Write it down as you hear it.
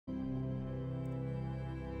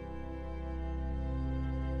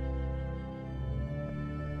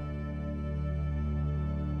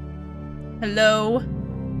Hello?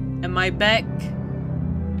 Am I back?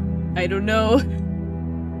 I don't know.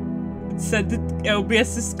 It said that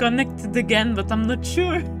OBS is connected again, but I'm not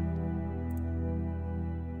sure.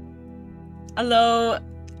 Hello?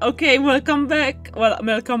 Okay, welcome back. Well,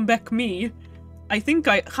 welcome back me. I think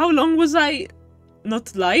how long was I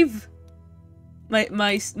not live? My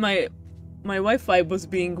Wi-Fi was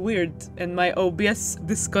being weird and my OBS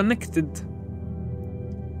disconnected.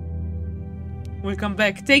 Welcome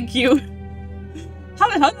back. Thank you.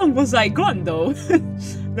 How long was I gone though?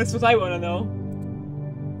 That's what I wanna know.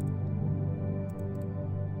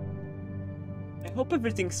 I hope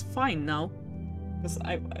everything's fine now. Because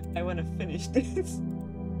I wanna finish this.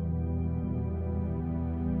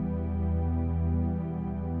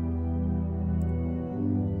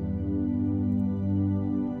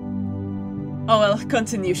 Oh well,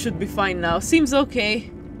 continue. Should be fine now. Seems okay.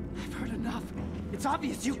 I've heard enough. It's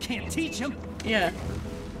obvious you can't teach him. Yeah.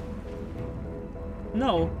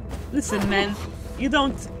 No. Listen, man. You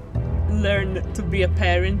don't learn to be a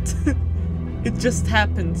parent. It just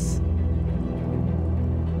happens.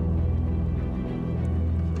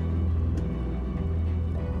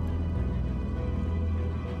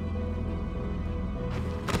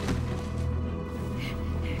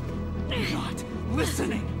 Not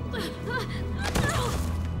listening.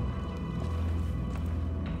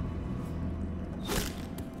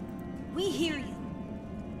 We hear you.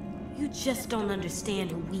 You just don't understand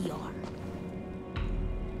who we are.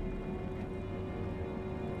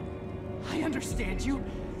 I understand you.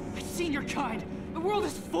 I've seen your kind. The world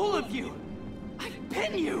is full of you. I've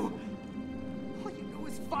been you. All you know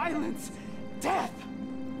is violence, death.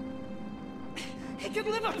 He could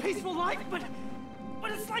live a peaceful life, but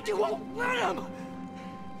it's like you won't let him.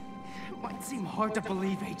 It might seem hard to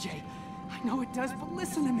believe, AJ. I know it does, but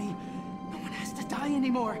listen to me. No one has to die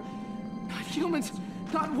anymore. Not humans,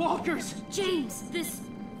 not walkers. James, this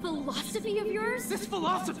philosophy of yours? This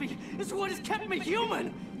philosophy is what has kept me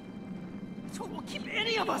human. It's what will keep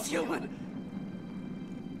any of us human.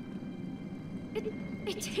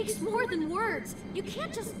 It takes more than words. You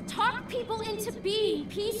can't just talk people into being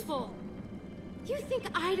peaceful. You think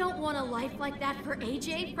I don't want a life like that for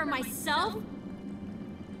AJ, for myself?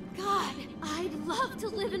 God, I'd love to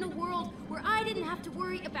live in a world where I didn't have to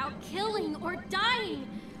worry about killing or dying.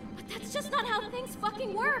 But that's just not how things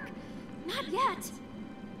fucking work. Not yet.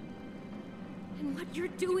 And what you're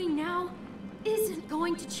doing now isn't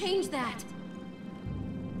going to change that.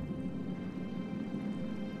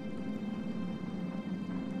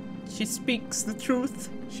 She speaks the truth.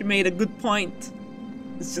 She made a good point.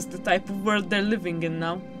 It's just the type of world they're living in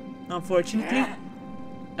now. Unfortunately.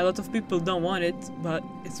 A lot of people don't want it, but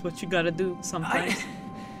it's what you gotta do sometimes.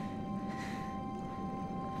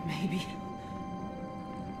 Maybe.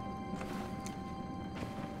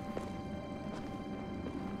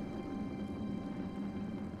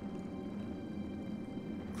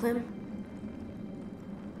 Clem?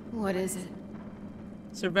 What is it?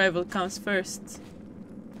 Survival comes first.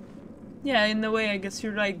 Yeah, in a way, I guess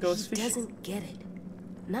you're right, Ghostfish. He doesn't get it.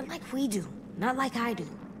 Not like we do. Not like I do.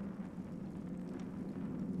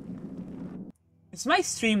 Is my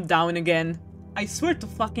stream down again? I swear to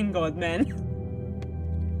fucking God, man.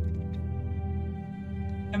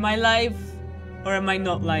 Am I live? Or am I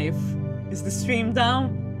not live? Is the stream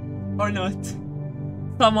down? Or not?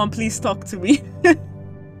 Someone please talk to me.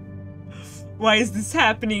 Why is this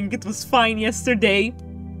happening? It was fine yesterday.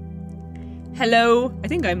 Hello? I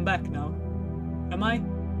think I'm back now. Am I?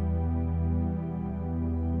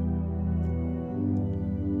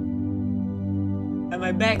 Am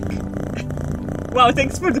I back? Wow,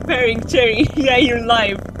 thanks for the pairing, Cherry. Yeah, you're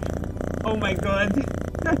live. Oh my god.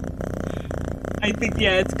 I think,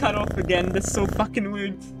 yeah, it's cut off again. That's so fucking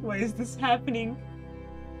weird. Why is this happening?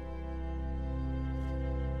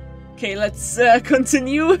 Okay, let's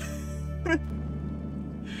continue.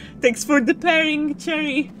 Thanks for the pairing,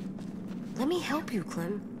 Cherry. Let me help you,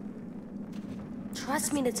 Clem.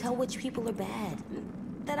 Trust me to tell which people are bad.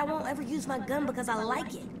 That I won't ever use my gun because I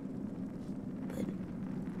like it. But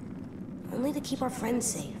only to keep our friends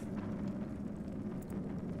safe.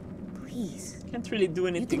 Please. Can't really do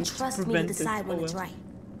anything you can trust to me to prevent decide it. when Oh, it's well.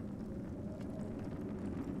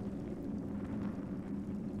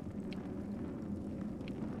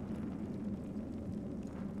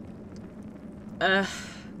 right.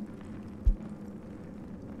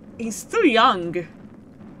 He's too young.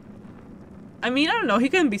 I mean, I don't know, he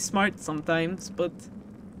can be smart sometimes, but...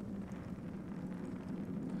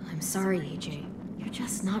 I'm sorry, AJ. You're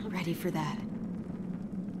just not ready for that.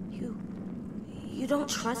 You don't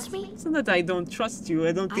trust me? It's not that I don't trust you.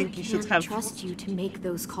 I don't think you should have... I can't trust you to make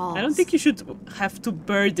those calls. I don't think you should have to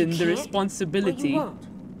burden the Can't? responsibility. Well, you won't.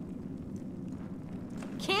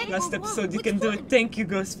 Can't Last or episode won't? you Which can do one? it. Thank you,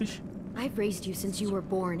 Ghostfish. I've raised you since you were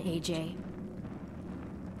born, AJ.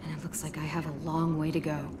 And it looks like I have a long way to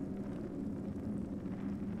go.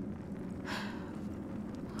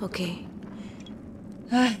 Okay.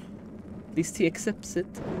 At least he accepts it.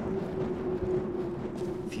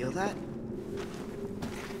 Feel that?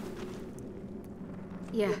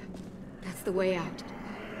 Yeah, that's the way out.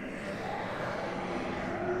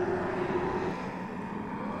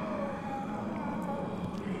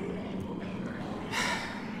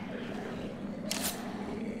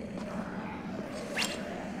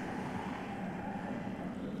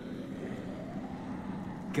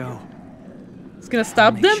 Go. It's gonna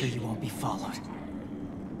stop Make them? sure you won't be followed.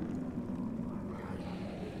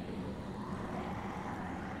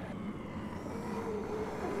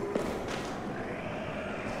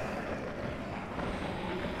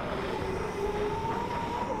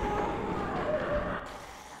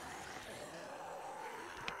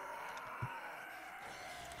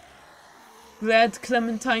 Glad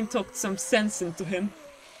Clementine talked some sense into him.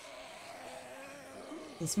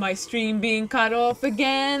 Is my stream being cut off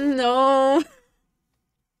again? No.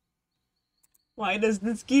 Why does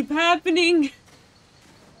this keep happening?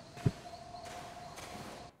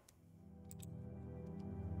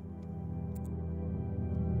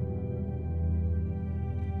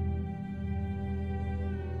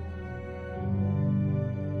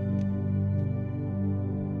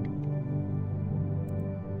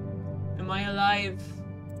 Am I alive?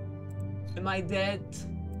 Am I dead?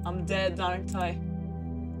 I'm dead, aren't I?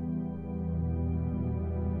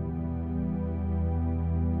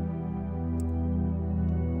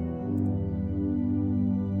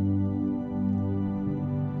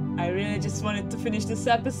 I really just wanted to finish this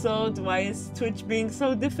episode. Why is Twitch being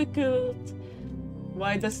so difficult?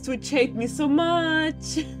 Why does Twitch hate me so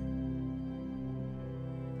much?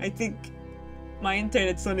 I think my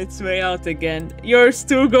internet's on its way out again. Yours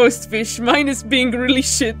too, Ghostfish. Mine is being really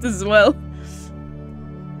shit as well.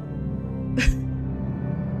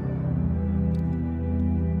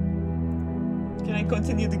 Can I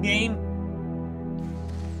continue the game?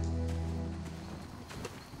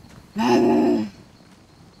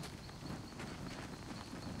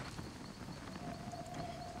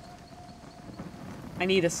 I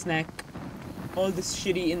need a snack. All this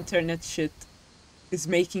shitty internet shit is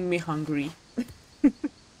making me hungry.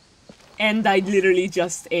 And I literally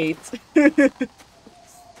just ate.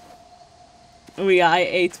 Oh yeah, I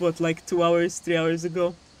ate what, like 2 hours, 3 hours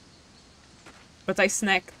ago? But I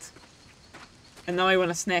snacked. And now I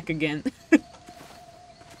wanna snack again.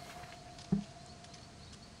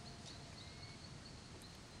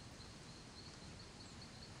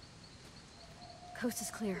 Coast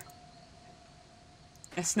is clear.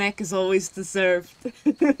 A snack is always deserved.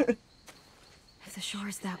 If the shore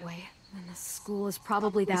is that way, then the school is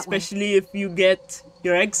probably that way. Especially if you get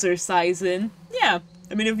your exercise in. Yeah,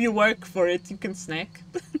 I mean if you work for it, you can snack.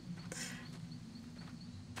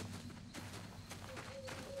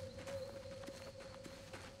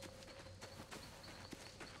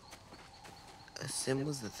 Sim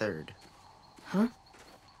was the third. Huh?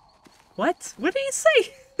 What? What did you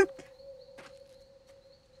say?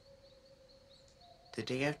 The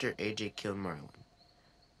day after AJ killed Marlon.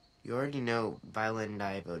 You already know Violet and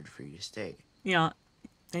I voted for you to stay. Yeah,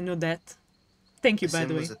 I know that. Thank you, by Sim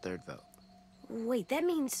the way. was the third vote. Wait, that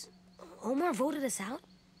means Omar voted us out?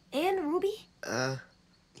 And Ruby?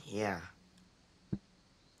 Yeah.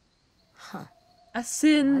 Huh. What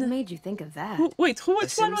Asin. made you think of that? Wait, which one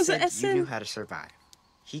Sim was it? said you knew Asin? how to survive.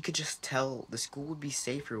 He could just tell the school would be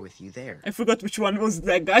safer with you there. I forgot which one was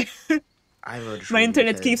that guy. I voted for My you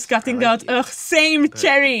internet because keeps I cutting liked out. you, Ugh, same but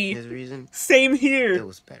Cherry. His reason, Same it here.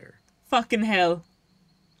 was better. Fucking hell.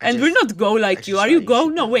 I And we're just- not go like I you. just Are thought you you go?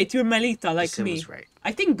 should No, know. wait, you're Melita like Sim me. was right.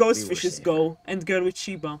 I think Ghostfish is safer. go and Girl with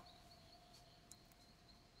Sheba.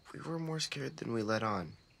 We were more scared than we let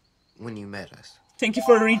on when you met us. Thank you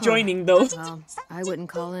for rejoining though. Well, I wouldn't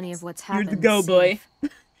call any of what's You're happened the go boy.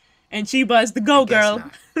 safe. And Sheba is the go I guess girl.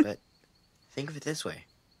 not, but think of it this way.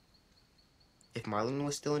 If Marlon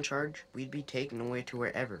was still in charge, we'd be taken away to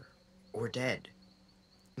wherever, or dead.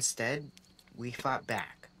 Instead, we fought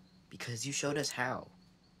back, because you showed us how.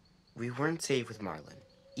 We weren't safe with Marlon,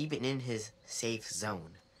 even in his safe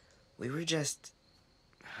zone. We were just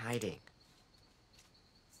hiding.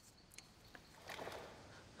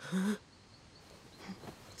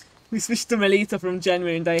 We switched to Melita from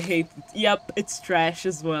January and I hate it. Yep, it's trash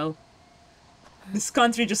as well. This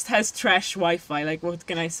country just has trash Wi-Fi, like what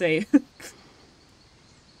can I say?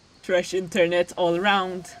 Trash internet all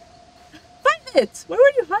around. Violet! Where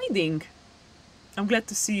were you hiding? I'm glad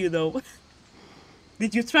to see you though.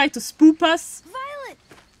 Did you try to spook us? Violet!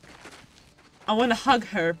 I wanna hug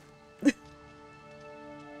her.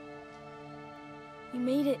 You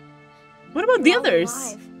made it. What about the You're all others?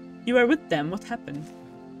 alive. You were with them. What happened?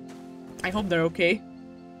 I hope they're okay.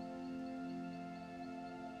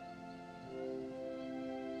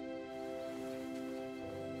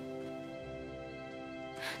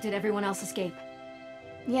 Did everyone else escape?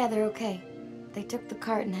 Yeah, they're okay. They took the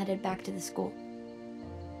cart and headed back to the school.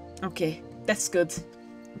 Okay, that's good.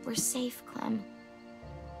 We're safe, Clem.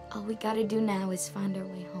 All we gotta do now is find our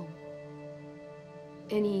way home.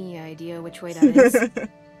 Any idea which way that is?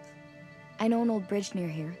 I know an old bridge near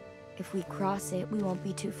here. If we cross it, we won't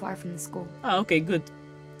be too far from the school. Oh, okay, good.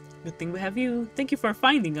 Good thing we have you. Thank you for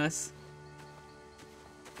finding us.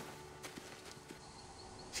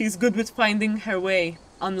 She's good with finding her way,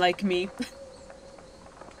 unlike me,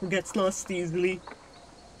 who gets lost easily.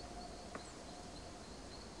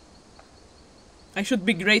 I should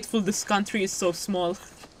be grateful this country is so small.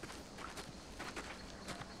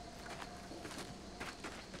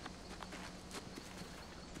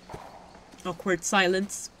 Awkward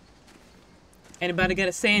silence. Anybody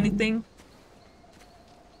gotta say anything?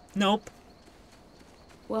 Nope.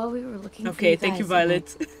 Well, we were looking for Okay, you thank you, guys, and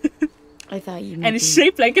Violet. I thought you. And it's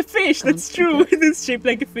shaped like a fish. That's true. It is shaped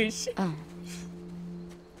like a fish. Oh.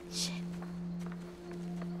 Shit.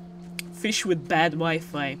 Fish with bad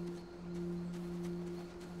Wi-Fi.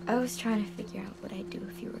 I was trying to figure out what I'd do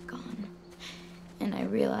if you were gone, and I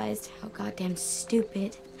realized how goddamn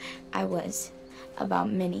stupid I was about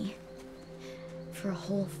Minnie. For a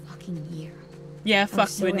whole fucking year. Yeah, I was fuck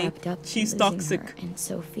so Winnie. wrapped up in She's losing toxic. her and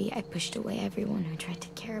Sophie, I pushed away everyone who tried to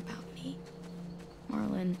care about me.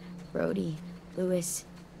 Marlon, Brody, Lewis,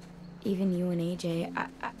 even you and AJ.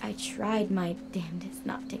 I tried my damnedest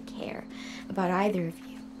not to care about either of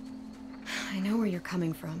you. I know where you're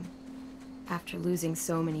coming from. After losing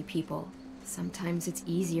so many people, sometimes it's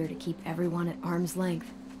easier to keep everyone at arm's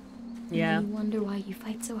length. Yeah. And you wonder why you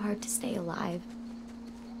fight so hard to stay alive.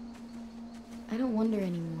 I don't wonder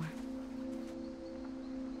anymore.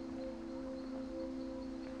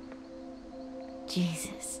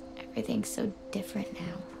 Jesus, everything's so different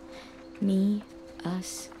now. Me,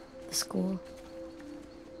 us, the school.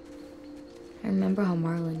 I remember how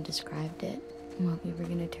Marlon described it, what we were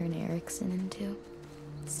gonna turn Erickson into.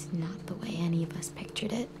 It's not the way any of us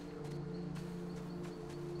pictured it.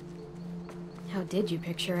 How did you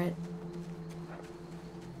picture it?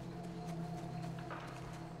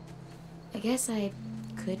 I guess I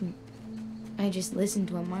couldn't. I just listened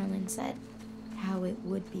to what Marlon said. How it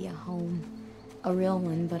would be a home. A real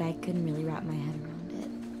one, but I couldn't really wrap my head around it.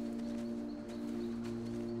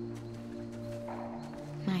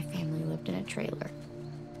 My family lived in a trailer.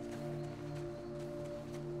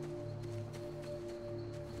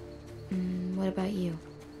 What about you?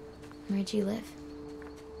 Where'd you live?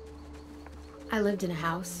 I lived in a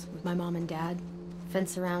house with my mom and dad.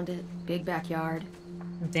 Fence around it, big backyard.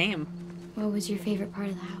 Damn. What was your favorite part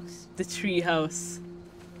of the house? The tree house.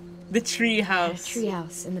 The tree Had a house.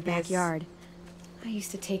 treehouse in the Yes. backyard. I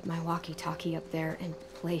used to take my walkie-talkie up there and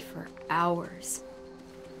play for hours.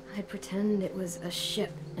 I'd pretend it was a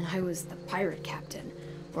ship and I was the pirate captain,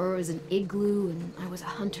 or it was an igloo and I was a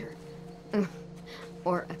hunter,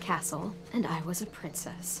 or a castle and I was a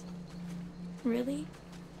princess. Really?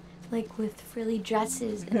 Like with frilly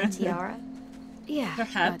dresses and a tiara? Yeah,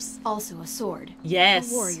 Perhaps. but also a sword.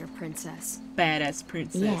 Yes. A warrior princess. Badass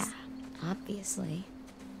princess. Yeah, obviously.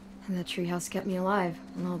 And the treehouse kept me alive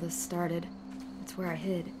when all this started. It's where I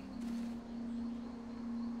hid.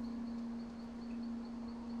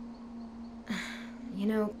 You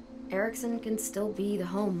know, Erickson can still be the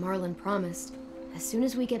home Marlon promised. As soon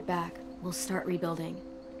as we get back, we'll start rebuilding.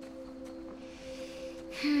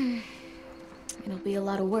 It'll be a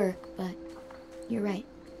lot of work, but you're right.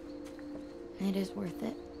 It is worth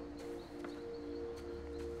it.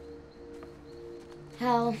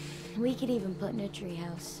 Hell, we could even put in a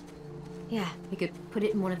treehouse. Yeah, we could put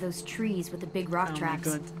it in one of those trees with the big rock Oh my tracks.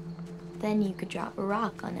 god. Then you could drop a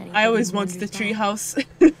rock on anything. I always who wanted the wanders by. tree house.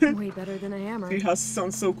 Way better than a hammer. Tree house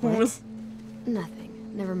sounds so cool. What?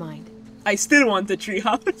 Nothing. Never mind. I still want the tree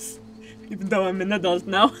house. Even though I'm an adult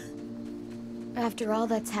now. After all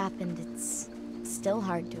that's happened, it's still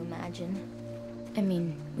hard to imagine. I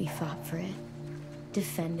mean, we fought for it,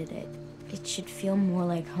 defended it. It should feel more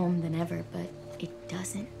like home than ever, but it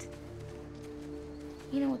doesn't.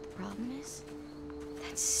 You know what the problem is?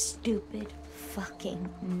 That stupid fucking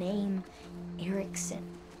name, Erickson.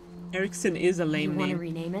 Erickson is a You lame want to name.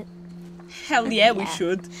 rename it? Hell yeah, we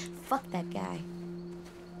should. Fuck that guy.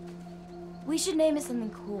 We should name it something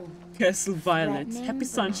cool. Castle Violet. Threatening, Happy but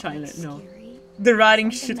Sunshine. not No. scary. The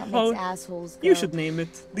Rotting Something that makes Shithole. assholes You go, should name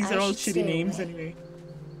it. These I are all should shitty stay names away. anyway.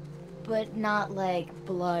 But not like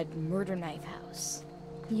Blood Murder Knife House.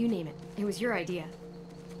 You name it. It was your idea.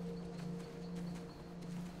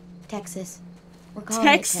 Texas. We're calling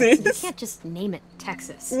Texas? it You Texas. can't just name it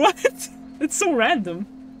Texas. What? It's so random.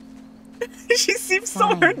 She seems so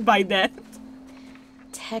Fine. hurt by that.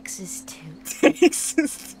 Texas too.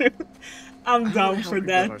 Texas too. I'm I down wanna help for her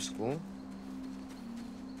that. build our school.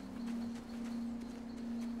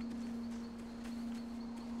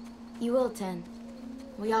 You will, Ten.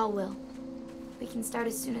 We all will. We can start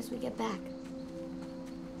as soon as we get back.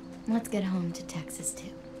 Let's get home to Texas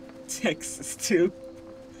too. Texas too.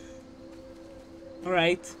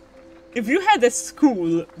 Alright. If you had a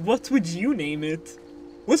school, what would you name it?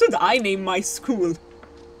 What would I name my school?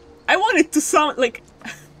 I want it to sound like,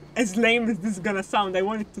 as lame as this is gonna sound, I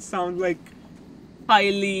want it to sound like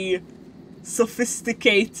highly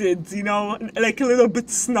sophisticated, you know, like a little bit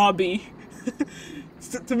snobby.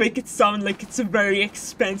 To make it sound like it's a very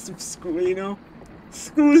expensive school, you know?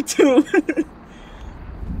 School too.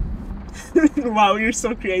 Wow, you're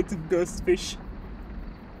so creative, Ghostfish.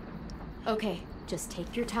 Okay, just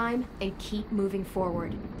take your time and keep moving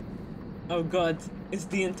forward. Oh god, is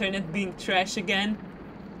the internet being trash again?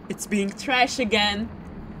 It's being trash again.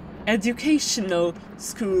 Educational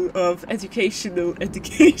School of Educational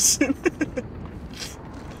Education.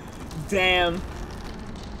 Damn.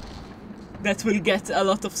 That will get a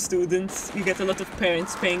lot of students. You get a lot of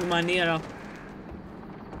parents paying money.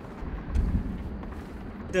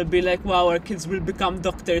 They'll be like, wow, our kids will become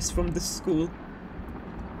doctors from this school.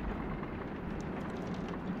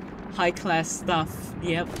 High class stuff.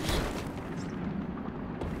 Yep.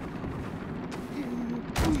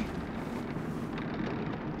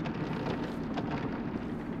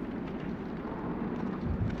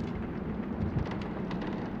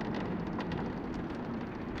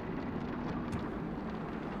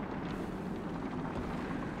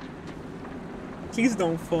 Please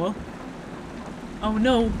don't fall. Oh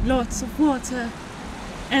no, lots of water.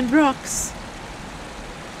 And rocks.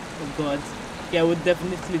 Oh god. Yeah, I would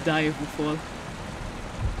definitely die if we fall.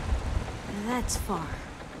 That's far.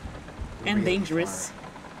 And Really dangerous.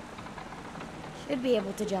 Should be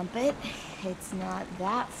able to jump it. It's not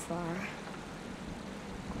that far.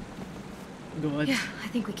 God. Yeah, I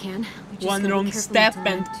think we can. We just One gotta be wrong careful step not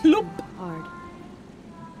to and land too ploop. hard.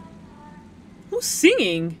 Who's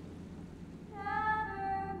singing?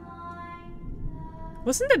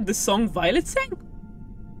 Wasn't that the song Violet sang?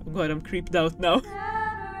 Oh god, I'm creeped out now.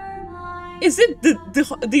 Is it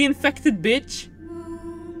the infected bitch?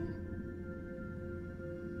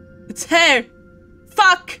 It's her!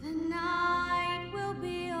 Fuck!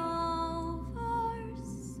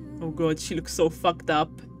 Oh god, she looks so fucked up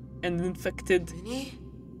and infected. Minnie?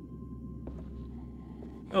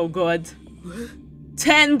 Oh god.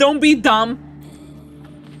 10, don't be dumb!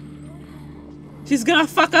 She's gonna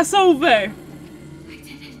fuck us over!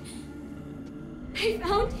 I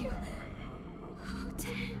found you. Oh,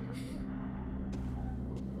 Ted.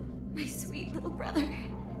 My sweet little brother.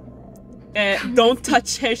 Don't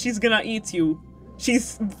touch her, she's gonna eat you.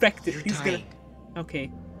 She's infected. You're He's dying. gonna.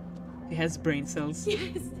 Okay. He has brain cells.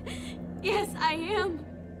 Yes. Yes, I am.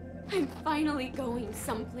 I'm finally going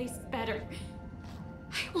someplace better.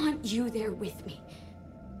 I want you there with me.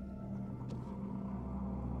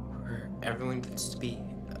 Where everyone gets to be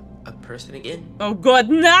a person again? Oh god,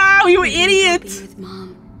 no, you I'll be idiot! with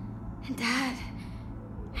Mom and Dad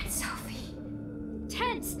and Sophie.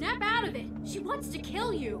 Ted, snap out of it. She wants to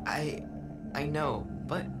kill you. I know,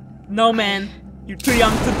 but No, man. You're too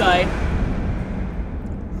young to die.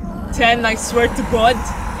 10, I swear to god.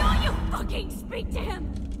 Don't you fucking speak to him,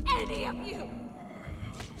 any of you.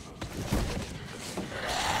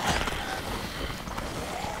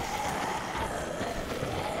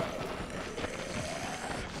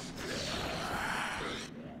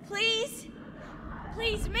 Please,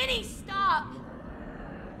 please, Minnie, stop.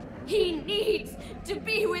 He needs to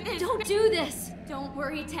be with his. Don't do this. Don't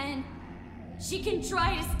worry, Ten. She can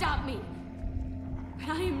try to stop me, but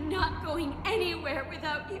I am not going anywhere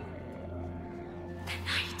without you. The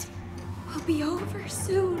night will be over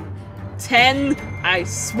soon. 10, I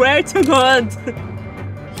swear to god.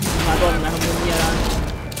 Madonna, mumiera.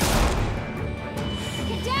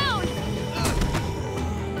 Get down!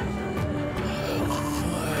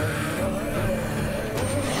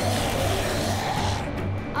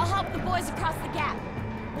 I'll help the boys across the gap.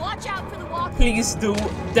 Watch out for the walk. Please do.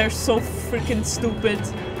 They're so freaking stupid.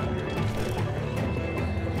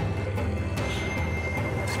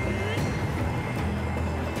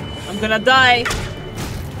 gonna die.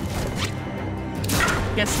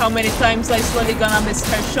 Guess how many times I slowly gonna miss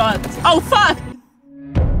her shot. Oh fuck!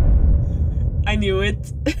 I knew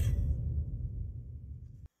it.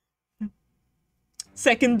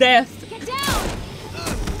 Second death. Get down!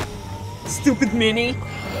 Stupid Minnie.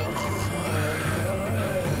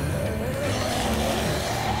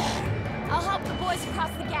 I'll help the boys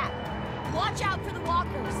across the gap. Watch out for the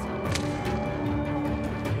walkers.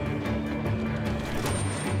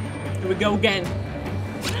 Here we go again.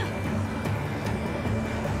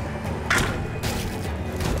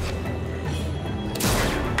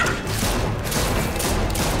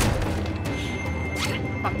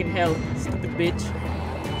 Fucking hell, stupid bitch.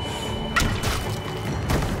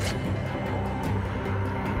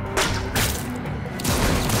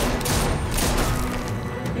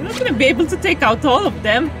 You're not gonna be able to take out all of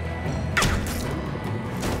them.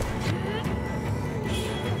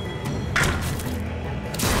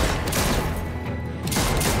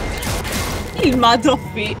 Ilma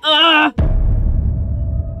Duffy. Ah!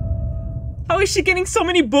 How is she getting so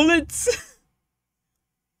many bullets?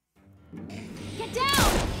 Get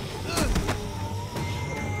down!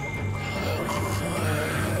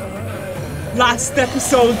 Last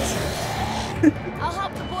episode. I'll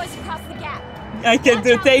help the boys across the gap. I can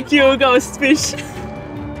do. Thank you, Ghostfish.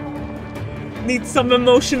 Need some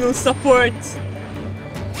emotional support.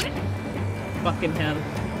 Fucking hell.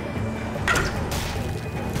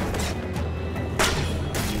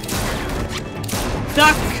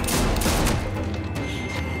 Duck!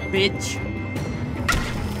 Bitch.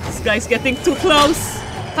 This guy's getting too close.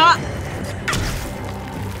 Ha!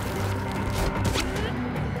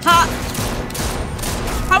 Ha!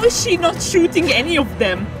 How is she not shooting any of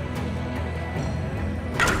them?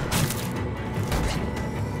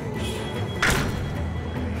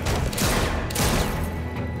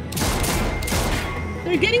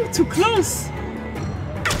 They're getting too close.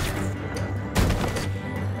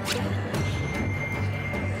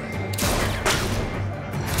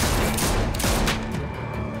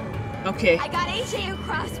 Okay. I got AJ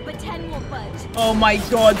across, but 10 won't budge. Oh my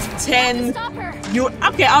god, 10. Stop her. You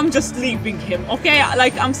okay, I'm just leaving him. Okay,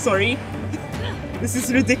 like I'm sorry. This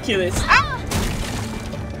is ridiculous. Ah!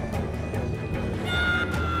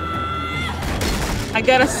 I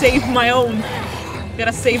gotta save my own.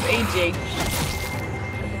 Gotta save AJ.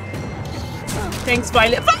 Thanks,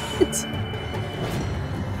 Violet. Violet!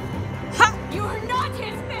 Ha! You are not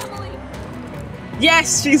his family.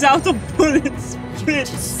 Yes, she's out of bullets.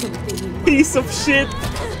 Bitch. Piece of shit.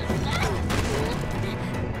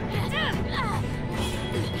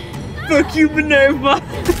 Fuck you, Minerva.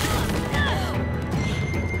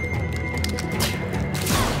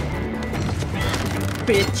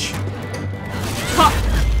 Bitch. Ha!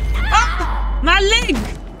 Ah! My leg!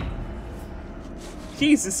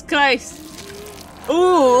 Jesus Christ.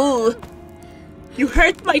 Ooh! You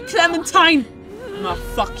hurt my Clementine! I'm gonna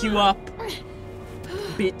fuck you up.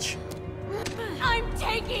 Bitch. I'm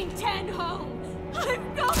taking 10 home.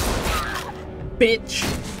 I'm going. Bitch.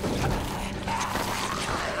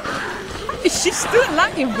 Is she still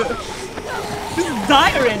alive? Just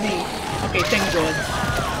die already. Okay, thank God.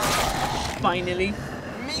 Finally.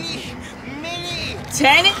 Minnie!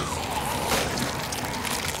 10?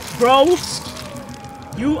 Bro.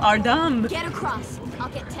 You are dumb. Get across. I'll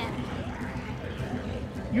get 10.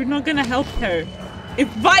 You're not gonna help her. If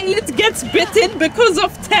Violet gets bitten because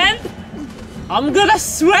of 10, I'm gonna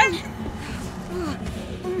sweat.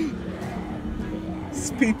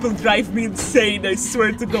 These people drive me insane, I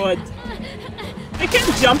swear to God. I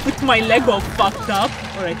can't jump with my leg all fucked up.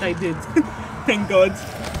 Alright, I did. Thank God.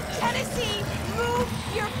 Tennessee, move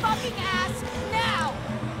your fucking ass now.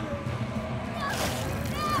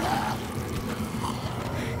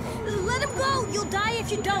 Let him go! You'll die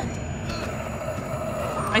if you don't!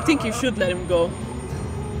 I think you should let him go.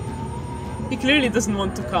 He clearly doesn't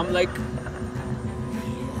want to come, like...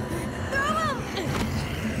 No!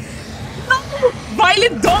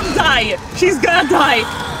 Violet, don't die! She's gonna die!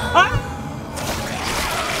 Ah!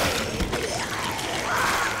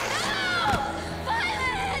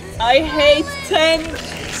 I hate 10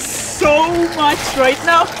 so much right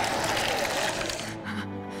now.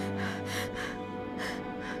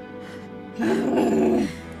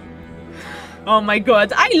 Oh my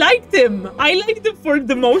God, I liked him. I liked him for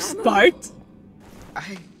the most part.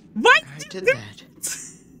 Why did you do that?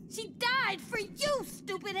 She died for you,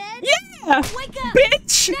 stupid head! Yeah! Wake up!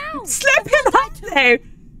 Bitch! Now! Slap him out there!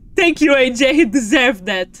 Thank you, AJ. He deserved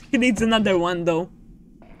that. He needs another one, though.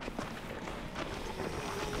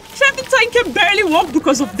 Clementine can barely walk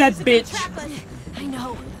because of that bitch. I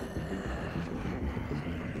know.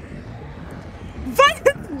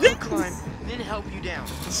 Violet, climb, then help you down.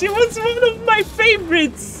 She was one of my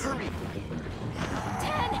favorites. Hurry.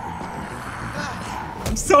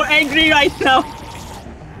 I'm so angry right now.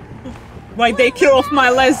 Why'd they kill off my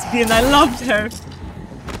lesbian? I loved her.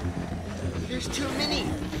 There's too many.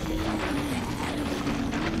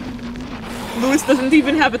 Louis doesn't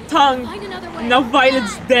even have a tongue. Find another way. Now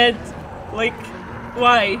Violet's dead. Like,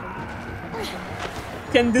 why?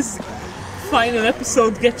 Can this final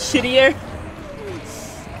episode get shittier?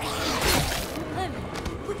 Clem,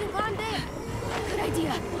 we can climb there. Good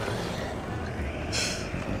idea.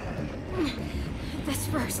 This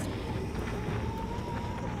first.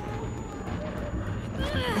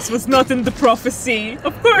 This was not in the prophecy.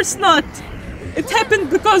 Of course not. It happened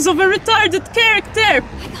because of a retarded character.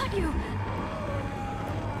 I got you.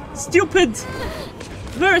 Stupid.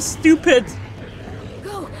 Very stupid.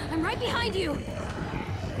 Go. I'm right behind you.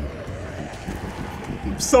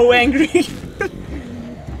 I'm so angry.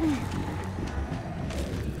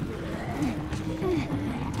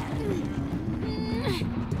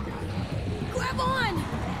 Grab on.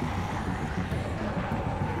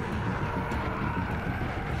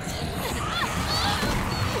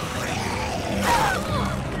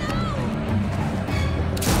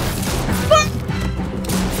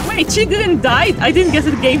 Wait, she didn't die? I didn't get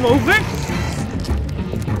a game over?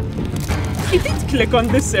 I did click on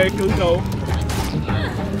this circle though.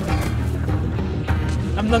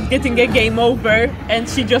 I'm not getting a game over and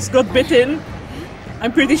she just got bitten.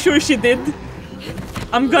 I'm pretty sure she did.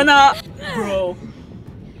 I'm gonna... Bro.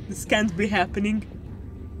 This can't be happening.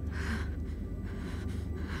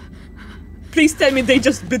 Please tell me they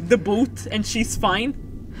just bit the boot and she's fine.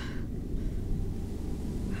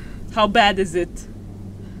 How bad is it?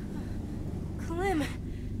 Clem.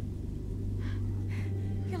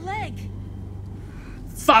 Your leg.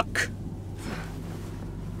 Fuck!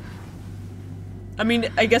 I mean,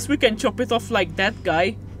 I guess we can chop it off like that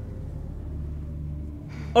guy.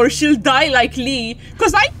 Or she'll die like Lee.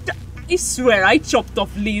 Cause I swear I chopped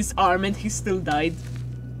off Lee's arm and he still died.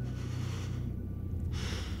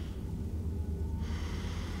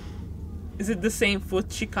 Is it the same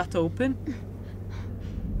foot she cut open?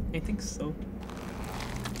 I think so.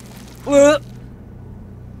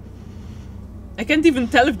 I can't even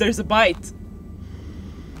tell if there's a bite.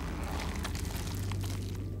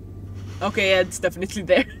 Okay, yeah, it's definitely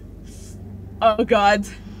there. Oh god.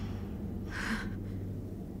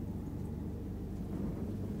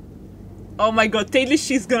 Oh my god, Taylor,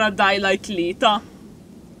 she's gonna die like Lita.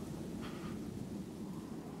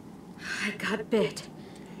 I got bit.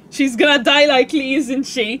 She's gonna die like Lee, isn't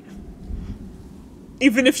she?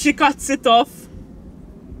 Even if she cuts it off.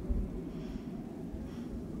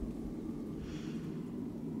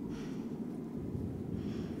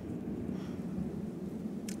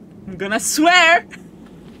 I'm gonna swear!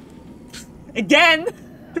 Again!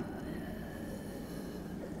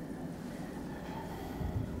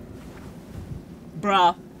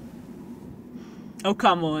 Bruh. Oh,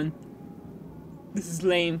 come on. This is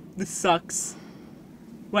lame. This sucks.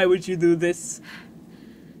 Why would you do this?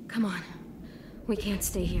 Come on. We can't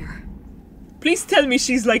stay here. Please tell me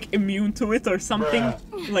she's like immune to it or something.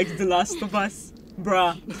 Like The Last of Us.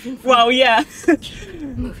 Bruh. Wow, yeah.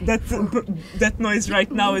 That noise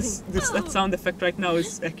right now is... that sound effect right now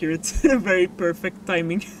is accurate. Very perfect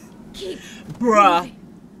timing. Bruh.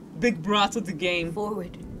 Big bruh to the game.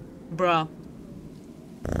 Forward. Bruh.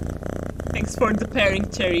 Thanks for the pairing,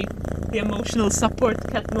 Cherry. The emotional support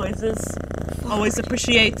cat noises. Always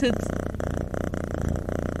appreciated.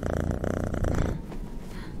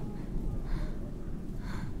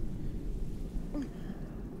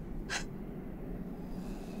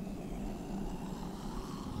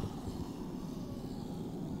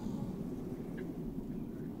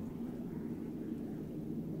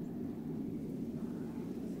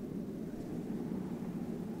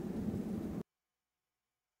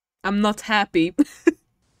 I'm not happy.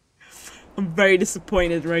 I'm very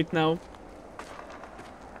disappointed right now.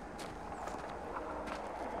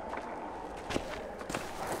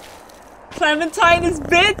 Clementine is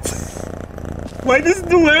bit! Why does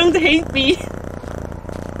the world hate me?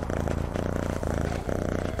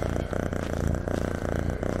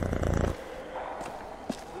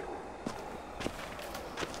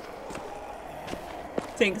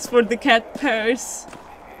 Thanks for the cat purse.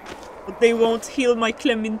 But they won't heal my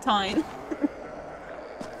Clementine.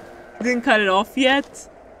 Didn't cut it off yet?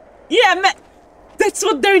 Yeah, man! That's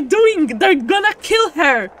what they're doing! They're gonna kill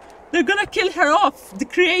her! They're gonna kill her off! The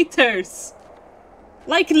creators!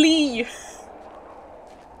 Like Lee!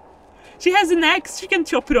 She has an axe, she can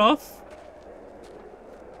chop it off.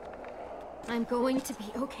 I'm going to be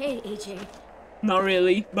okay, AJ. Not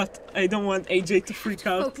really, but I don't want AJ to freak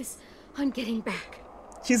out. Focus on getting back.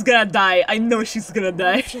 She's gonna die. I know she's gonna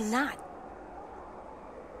die. If you're not.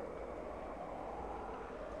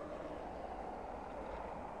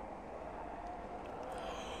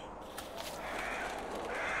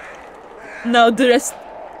 No, the rest.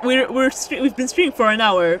 We've been streaming for an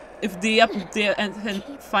hour. If the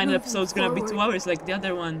final episode's gonna be 2 hours like the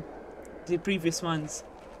other one, the previous ones,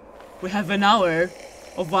 we have an hour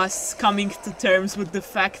of us coming to terms with the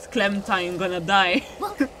fact Clementine gonna die.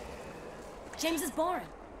 Look! James is born.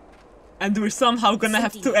 And we're somehow gonna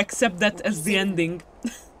have to accept that as the ending.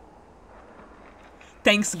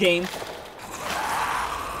 Thanks, game.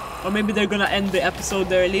 Or maybe they're gonna end the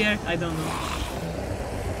episode earlier. I don't know.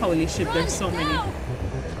 Holy shit, there's so many.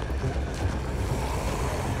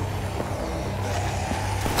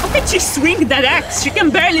 How can she swing that axe? She can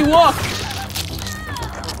barely walk!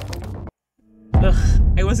 Ugh,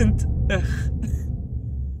 I wasn't... Ugh.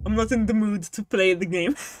 I'm not in the mood to play the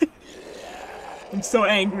game. I'm so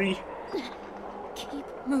angry. Keep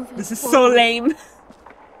moving. This is so lame.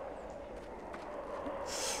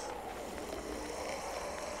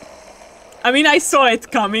 I mean, I saw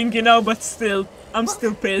it coming, you know, but still, I'm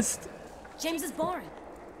still pissed. James is born.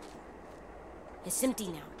 It's empty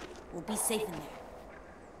now. We'll be safe in there.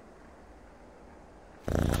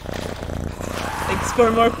 Thanks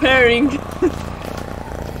for more pairing.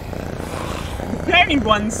 The pairing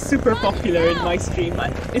one's super popular in my stream.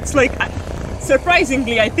 It's like,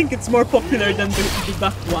 surprisingly, I think it's more popular than the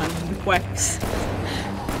duck one, the quacks.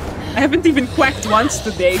 I haven't even quacked once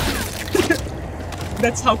today.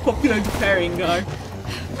 That's how popular the pairing are.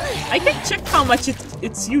 I can check how much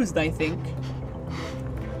it's used, I think.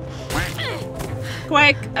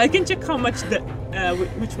 Quack! I can check how much the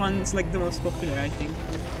which one's like the most popular, I think.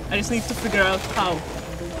 I just need to figure out how.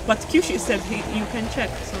 But Kyushi said you can check,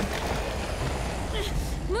 so...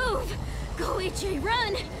 Move! Go, AJ,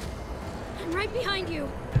 run! I'm right behind you.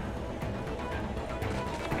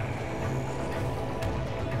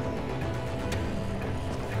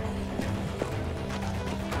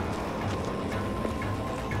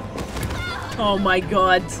 Oh my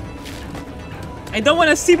god. I don't want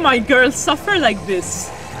to see my girl suffer like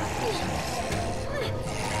this.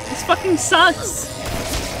 This fucking sucks.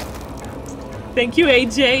 Thank you,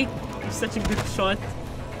 AJ. You're such a good shot.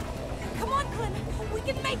 Come on, Clem. We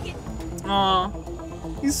can make it. Aw.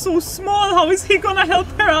 He's so small. How is he gonna help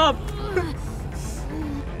her up?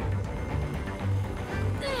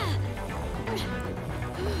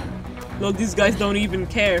 Look, these guys don't even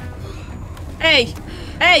care. Hey!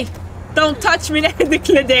 Hey! Don't touch me,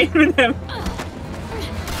 Declare with him.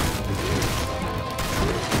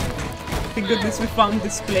 Thank goodness we found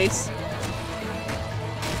this place.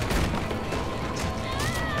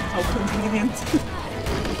 How convenient.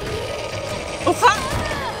 Oh fuck!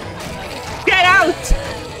 Get out!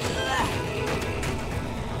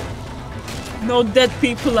 No dead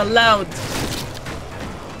people allowed.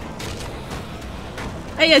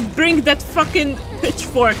 Hey, bring that fucking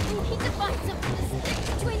pitchfork. We need to find something to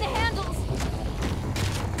stick between the handles.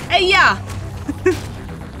 Hey, yeah!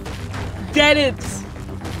 Get it!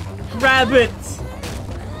 Grab it!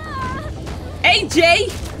 AJ!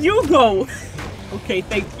 You go! Okay,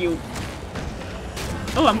 thank you.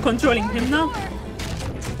 Oh, I'm controlling him now.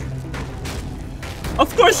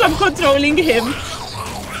 Of course I'm controlling him!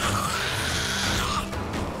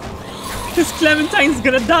 Because Clementine's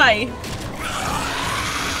gonna die.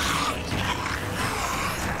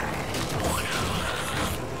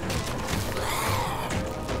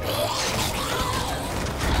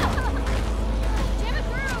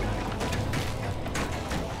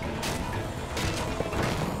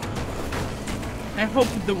 I hope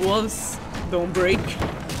the walls don't break.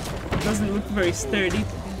 It doesn't look very sturdy.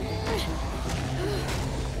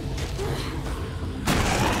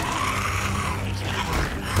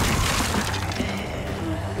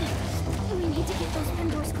 We need to get those pin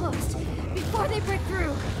doors closed before they break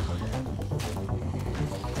through.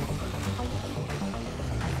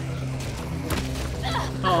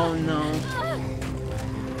 Oh no.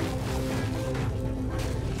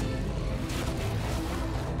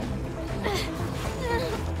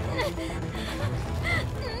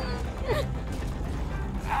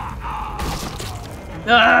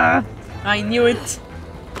 Ah! I knew it!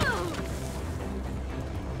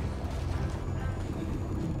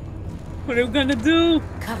 What are we gonna do?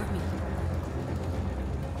 Cover me.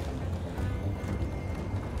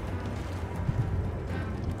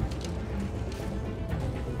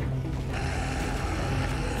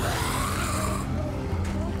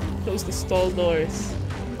 Close the stall doors.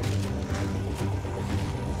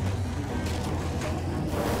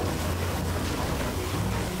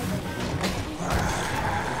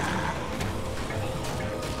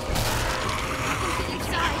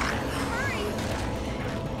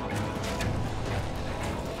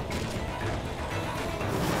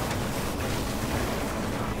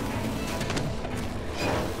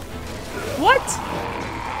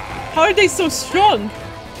 How are they so strong?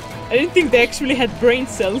 I didn't think they actually had brain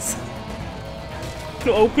cells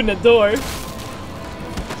to open a door.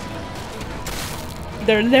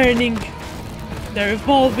 They're learning. They're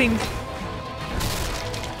evolving.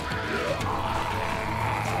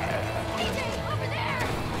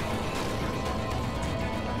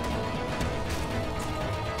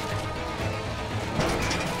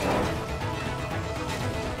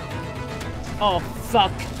 Oh,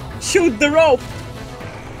 fuck. Shoot the rope!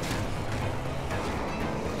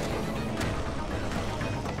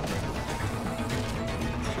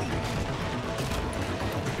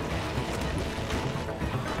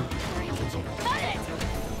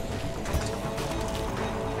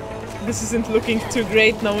 This isn't looking too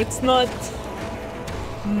great. No, it's not.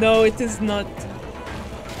 No, it is not.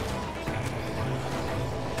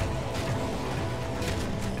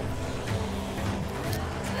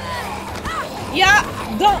 Yeah!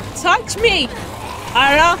 Don't touch me!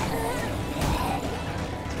 Ara!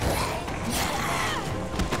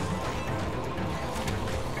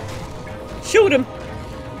 Shoot him!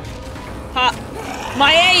 Ha!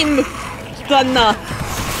 My aim! Donna!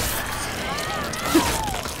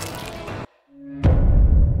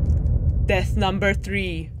 Death number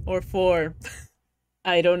 3 or 4.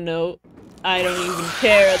 I don't know. I don't even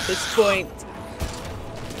care at this point.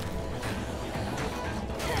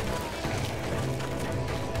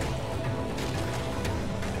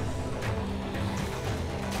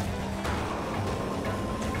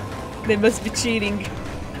 They must be cheating.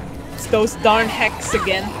 It's those darn hacks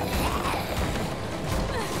again.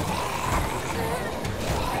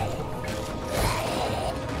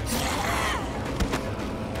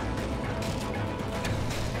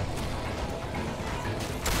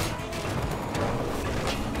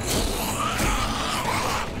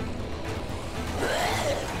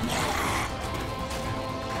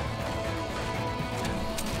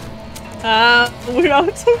 We're out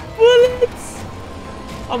of bullets!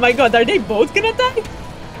 Oh my god, are they both gonna die?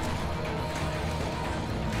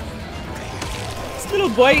 This little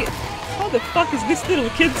boy... How the fuck is this little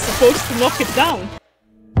kid supposed to knock it down?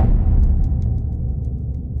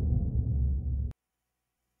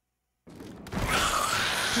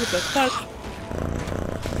 What the fuck?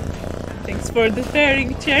 Thanks for the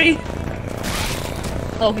fairing, Cherry.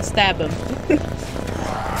 Oh, he stabbed him.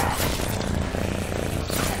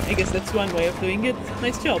 I guess that's one way of doing it.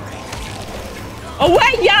 Nice job. Oh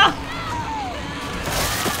wait, yeah!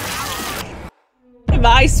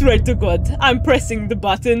 I swear to God, I'm pressing the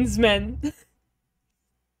buttons, man.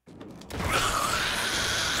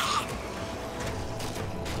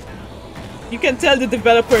 You can tell the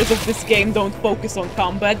developers of this game don't focus on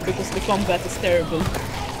combat because the combat is terrible.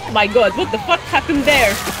 My God, what the fuck happened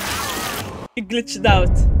there? It glitched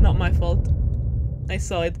out. Not my fault. I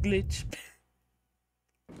saw it glitch.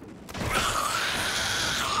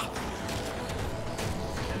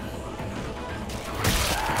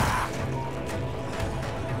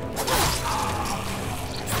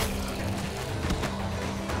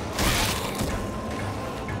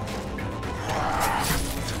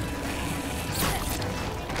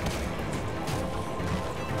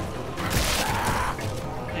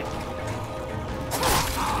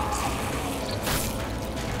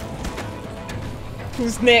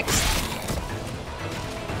 Who's next?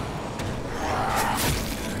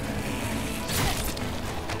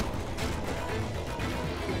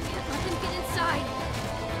 Let them get inside.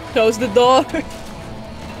 Close the door.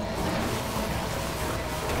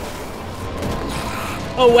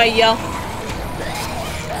 Oh wait, yeah.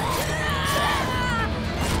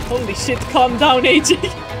 Holy shit, calm down,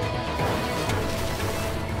 AJ.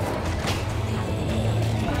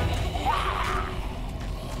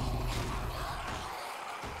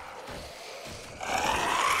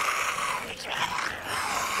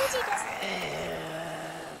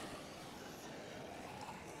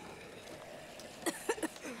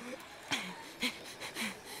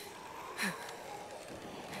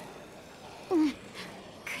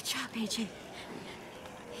 Good job, AJ.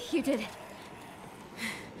 You did it.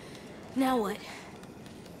 Now what?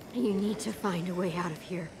 You need to find a way out of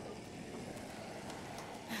here.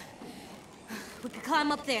 We could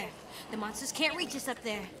climb up there. The monsters can't reach us up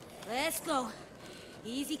there. Let's go.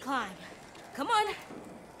 Easy climb. Come on.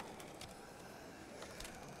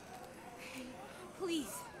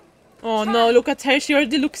 Please. Oh no, look at her. She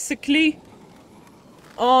already looks sickly.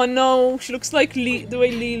 Oh no, she looks like Lee, the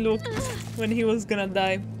way Lee looked when he was gonna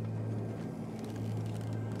die.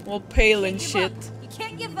 All pale and shit. You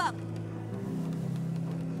can't give up.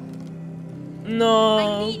 No.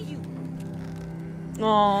 I need you.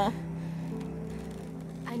 Aw.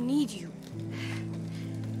 I need you.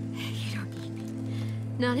 You don't need me.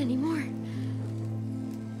 Not anymore.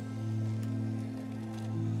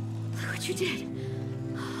 Look what you did.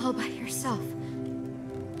 All by yourself.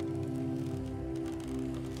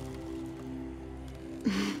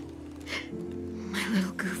 My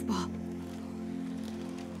little goofball.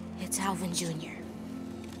 It's Alvin Jr.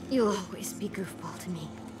 You'll always be goofball to me.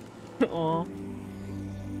 Aw,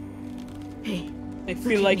 Hey, I look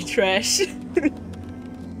feel at like me. trash.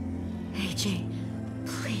 AJ,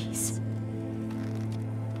 please.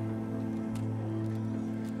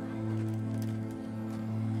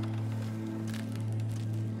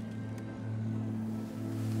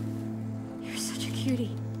 You're such a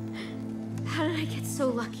cutie. How did I get so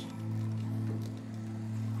lucky?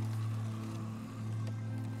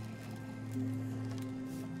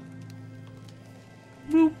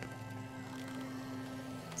 Boop.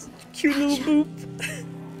 Cute little boop.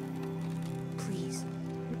 Please,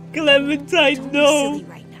 Clementine, don't no! be silly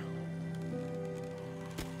right now.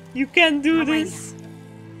 You can't do Not right this.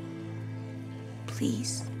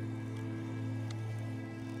 Please.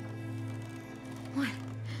 What?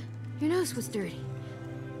 Your nose was dirty.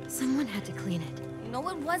 Someone had to clean it. No,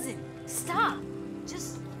 it wasn't. Stop.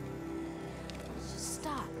 Just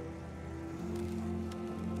stop.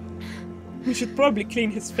 We should probably clean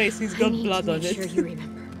his face, he's I got need blood to on make it. sure you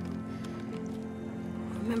remember.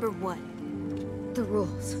 Remember what? The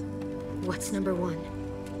rules. What's number one?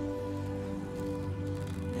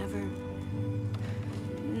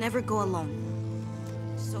 Never go alone.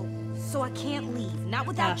 So I can't leave. Not Ah,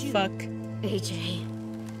 without you. fuck. AJ,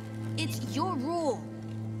 It's your rule.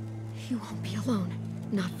 you won't be alone.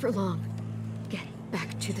 Not for long. Get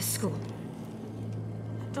back to the school.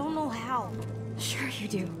 I don't know how. Sure you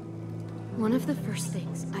do. One of the first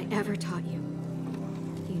things I ever taught you.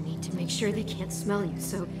 You need to make sure they can't smell you,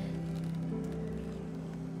 so...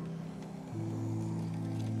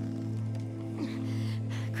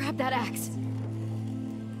 Grab that axe.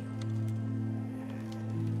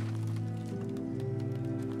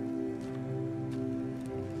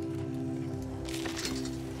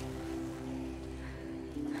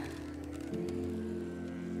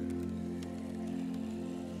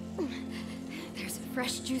 There's a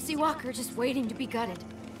fresh, juicy walker just waiting to be gutted.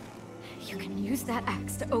 You can use that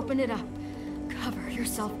axe to open it up. Cover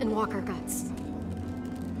yourself in walker guts.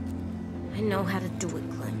 I know how to do it,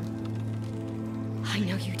 Clem. I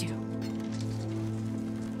know you do.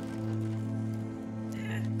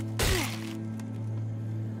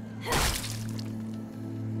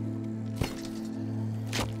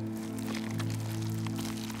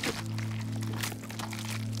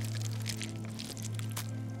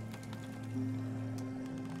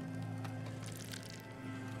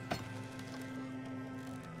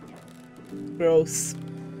 Gross.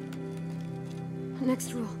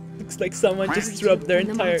 Next rule. Looks like someone just rubbed their When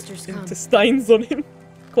the entire monsters come. intestines on him.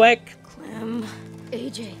 Quack. Clem,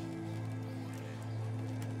 AJ,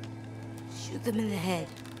 shoot them in the head.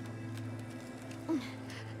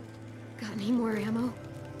 got any more ammo?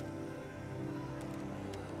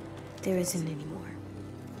 There isn't any more.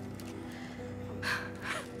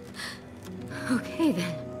 Okay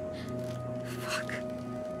then. Fuck.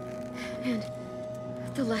 And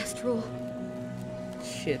the last rule.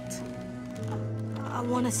 Shit. I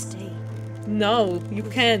want to stay. No, you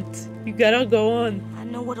can't. You gotta go on. I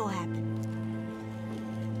know what'll happen.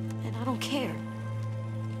 And I don't care.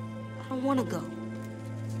 I don't want to go.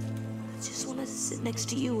 I just want to sit next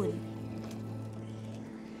to you and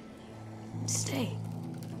stay.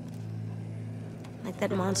 Like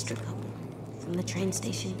that monster couple from the train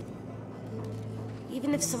station.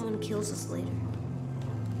 Even if someone kills us later,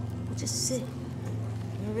 we'll just sit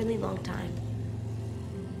for a really long time.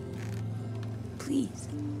 Please.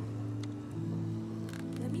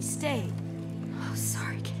 Let me stay. Oh,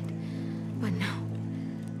 sorry, kid. But no.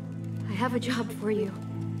 I have a job for you.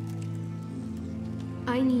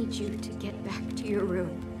 I need you to get back to your room.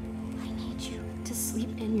 I need you to sleep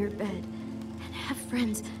in your bed and have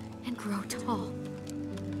friends and grow tall.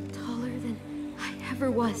 Taller than I ever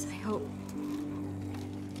was, I hope.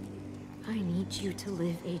 I need you to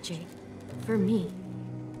live, AJ. For me.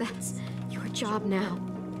 That's your job now.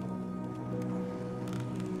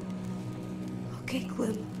 Okay,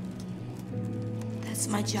 Clem. That's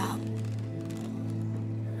my job.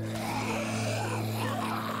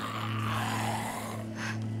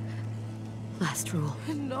 Last rule.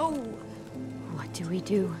 No. What do we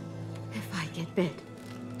do if I get bit?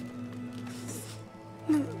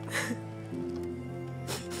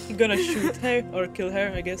 You gonna shoot her or kill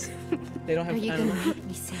her, I guess. They don't Are have you gonna ammo. make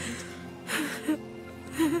me say it?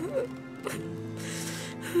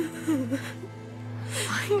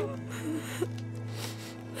 Fine.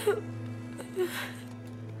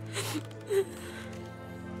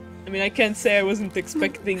 mean, I can't say I wasn't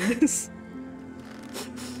expecting this.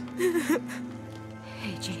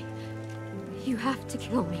 AJ, you have to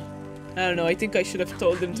kill me. I don't know, I think I should have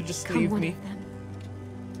told him to just Become leave one me. of them.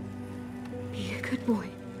 Be a good boy.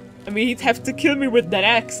 I mean, he'd have to kill me with that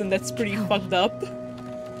axe, and that's pretty fucked up.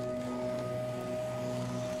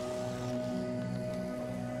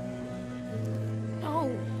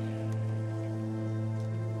 No.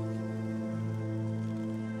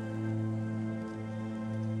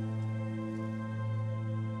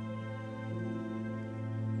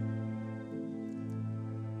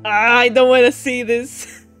 I don't want to see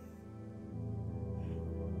this.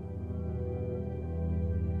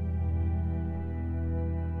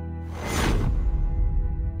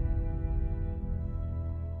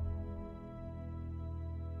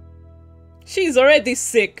 She's already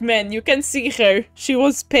sick, man. You can see her. She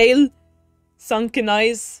was pale, sunken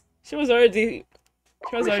eyes. She was already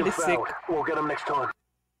sick. We'll get him next time.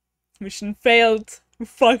 Mission failed.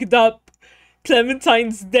 Fucked up.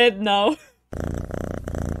 Clementine's dead now.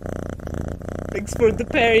 Thanks for the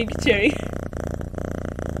pairing, Cherry.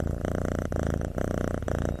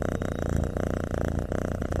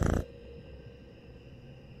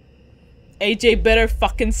 AJ better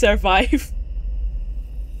fucking survive.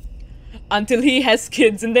 Until he has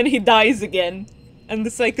kids and then he dies again. And the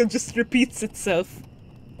cycle just repeats itself.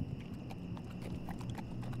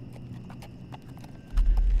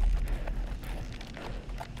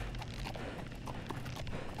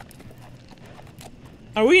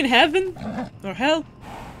 Are we in heaven? Or hell?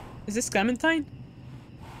 Is this Clementine?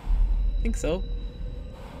 I think so.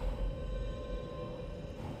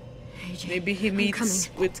 AJ, Maybe he I'm meets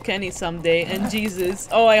coming. with Kenny someday and Jesus.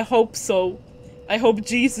 Oh, I hope so. I hope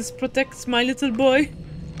Jesus protects my little boy.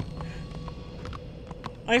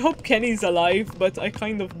 I hope Kenny's alive, but I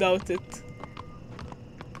kind of doubt it.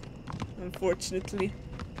 Unfortunately.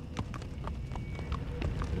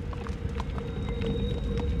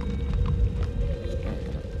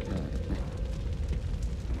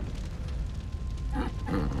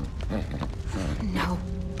 No.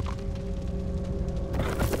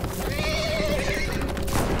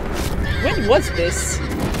 When was this?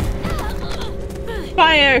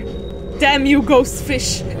 Fire! Damn you, ghost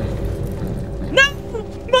fish! No!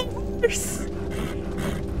 My horse!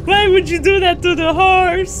 Why would you do that to the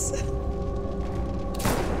horse?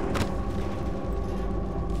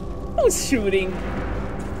 Who's shooting?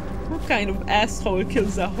 What kind of asshole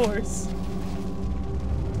kills a horse?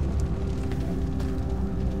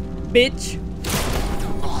 Bitch!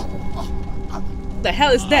 The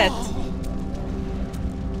hell is that?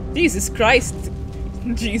 Jesus Christ!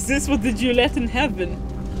 Jesus, what did you let in heaven?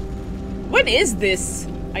 When is this?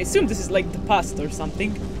 I assume this is like the past or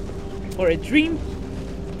something. Or a dream.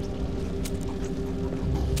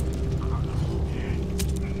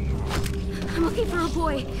 I'm looking for a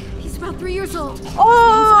boy. He's about 3 years old.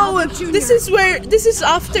 Oh! His name's This is where... This is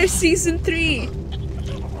after season 3.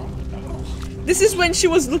 This is when she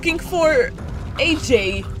was looking for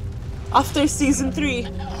AJ. After season 3.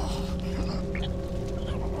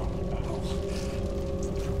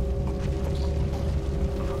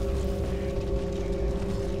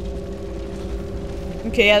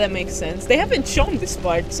 Okay, yeah, that makes sense. They haven't shown this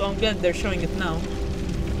part, so I'm glad they're showing it now.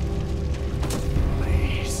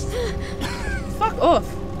 Please. Fuck off.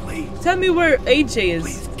 Please. Tell me where AJ is.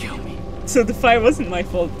 Please kill me. So the fire wasn't my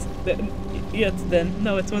fault yet then.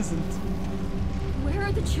 No, it wasn't. Where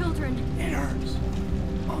are the children? It hurts.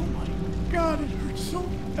 Oh my god, it hurts so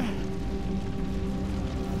bad.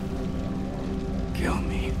 Kill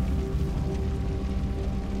me.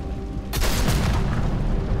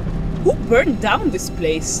 Who burned down this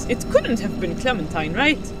place? It couldn't have been Clementine,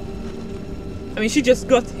 right? I mean, she just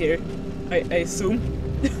got here, I assume.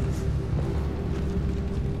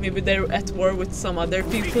 Maybe they're at war with some other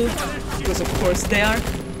people, because of course they are.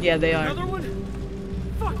 Yeah, they are.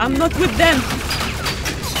 I'm not with them!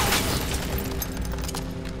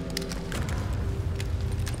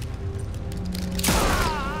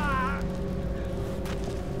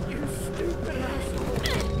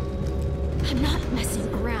 I'm not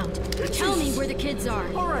messing around. Tell me where the kids are.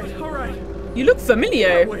 Alright. You look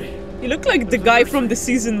familiar. That way. You look like the guy from the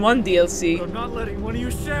season 1 DLC. I'm not letting one of you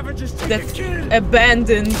savages take That a kid.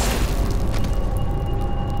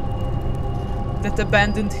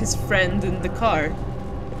 abandoned his friend in the car.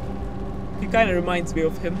 He kind of reminds me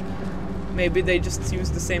of him. Maybe they just use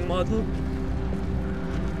the same model.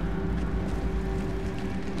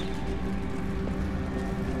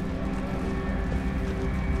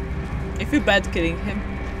 I feel bad killing him.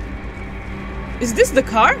 Is this the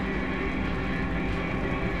car?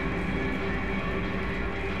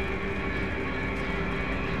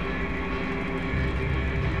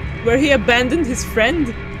 Where he abandoned his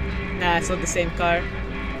friend? Nah, it's not the same car.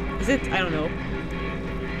 Is it? I don't know.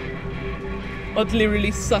 Oddly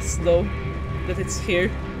really sus though, that it's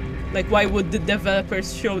here. Like, why would the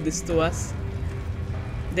developers show this to us?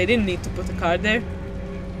 They didn't need to put a car there.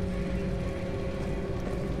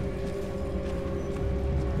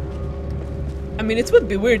 I mean, it would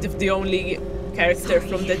be weird if the only character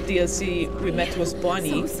from that DLC we met was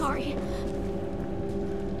Bonnie. So sorry.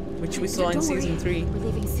 Which we saw in Don't Season worry. 3. We're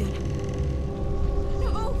leaving soon.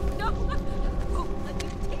 No, no. Oh, let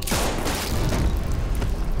me take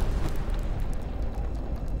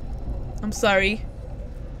I'm sorry.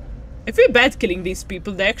 I feel bad killing these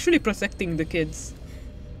people. They're actually protecting the kids.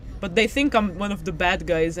 But they think I'm one of the bad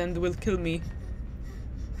guys and will kill me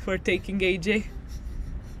for taking AJ.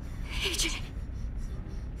 AJ.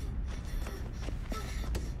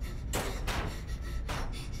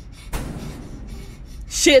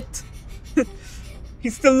 Shit!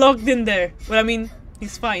 He's still locked in there. Well, I mean,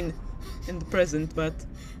 he's fine in the present, but...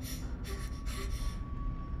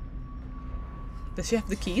 Does she have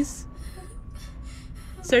the keys?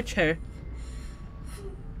 Search her.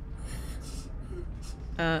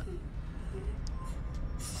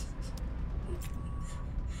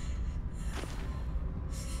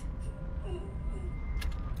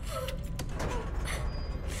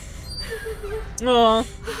 Oh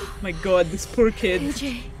my god, this poor kid.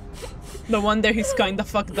 AJ. No wonder he's kinda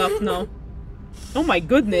fucked up now. Oh my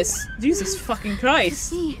goodness. Jesus fucking Christ.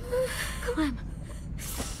 See, Clem.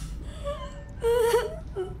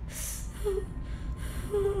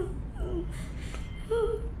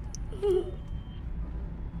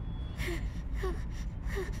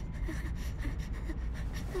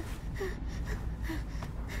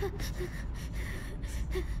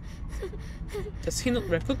 Does he not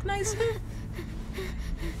recognize her?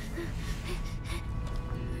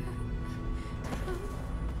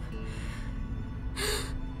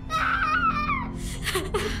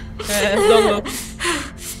 Don't look.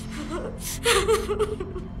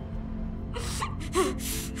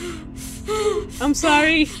 I'm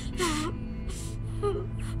sorry.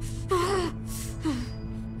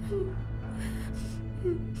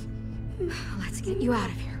 Let's get you out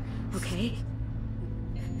of here, okay?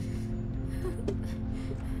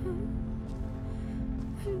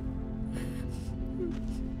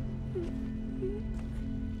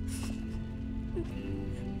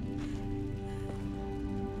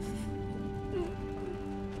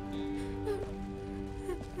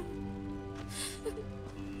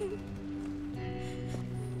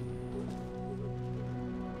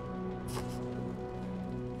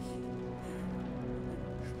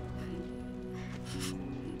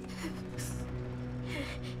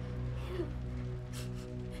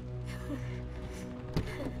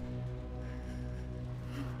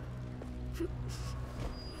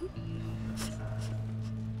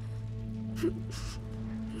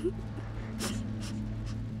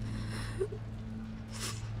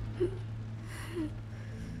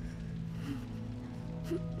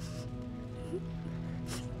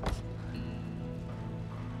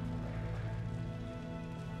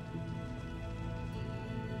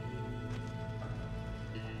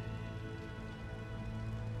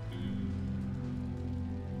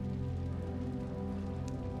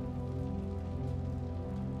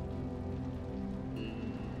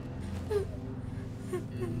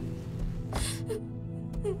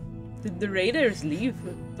 Did the raiders leave?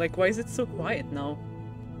 Like, why is it so quiet now?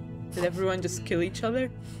 Did everyone just kill each other?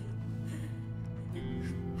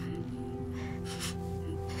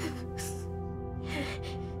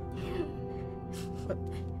 What?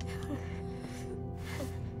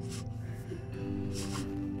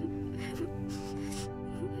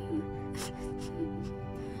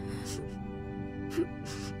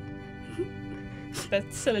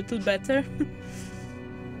 That's a little better.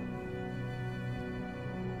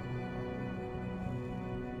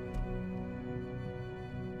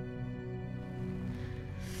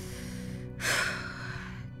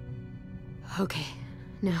 Okay,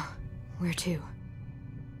 now, where to?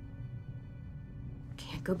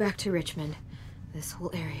 Can't go back to Richmond. This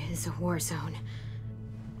whole area is a war zone.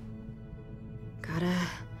 Gotta...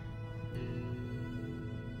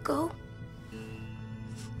 Go?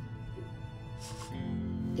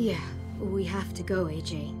 Yeah, we have to go,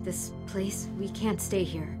 AJ. This place, we can't stay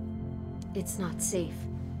here. It's not safe.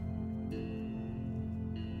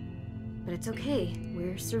 But it's okay,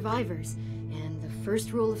 we're survivors. And the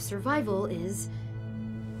first rule of survival is...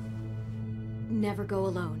 never go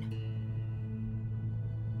alone.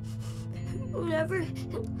 Never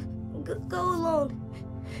go alone.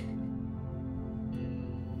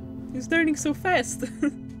 He's learning so fast.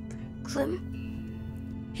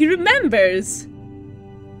 Clem? He remembers!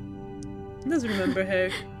 He does remember her.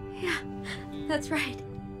 Yeah, that's right.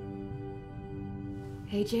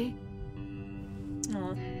 AJ?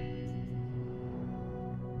 Aw.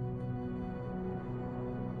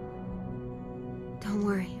 Don't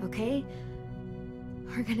worry, okay?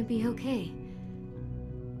 We're gonna be okay.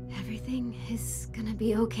 Everything is gonna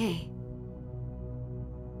be okay.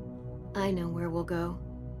 I know where we'll go.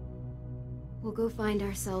 We'll go find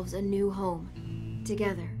ourselves a new home.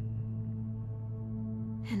 Together.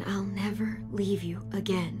 And I'll never leave you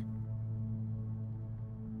again.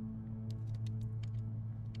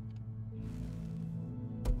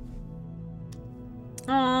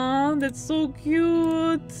 Aw, that's so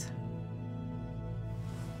cute.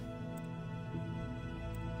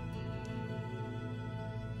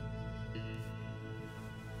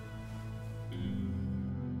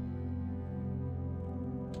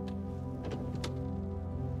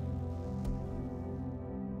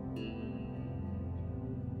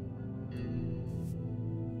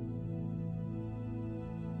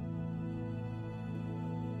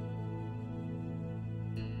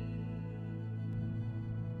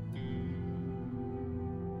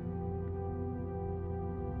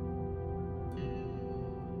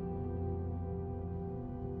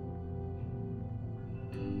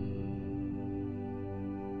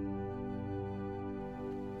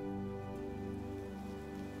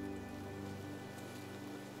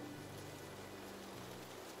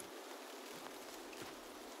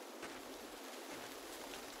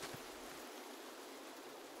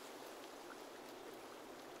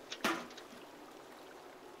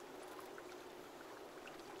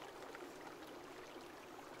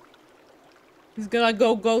 He's gonna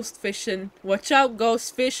go ghost fishing. Watch out,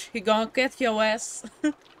 ghost fish. He gonna get your ass.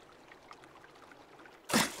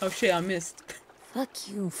 Oh shit, I missed. Fuck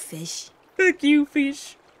you, fish. Fuck you,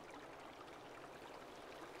 fish.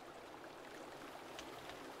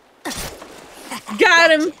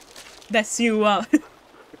 Got him! That's you,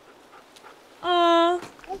 Aw,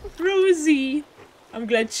 Rosie. I'm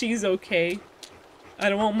glad she's okay. I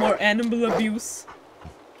don't want more animal abuse.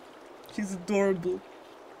 She's adorable.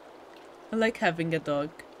 I like having a dog.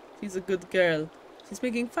 She's a good girl. She's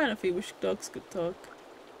making fun of me. Wish dogs could talk.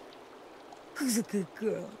 Who's a good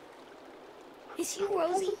girl? It's you,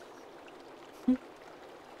 Rosie.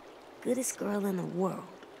 Goodest girl in the world.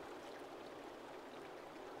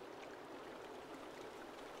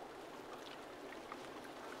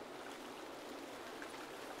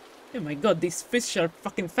 Oh my god, these fish are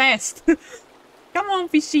fucking fast. Come on,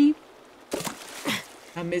 fishy.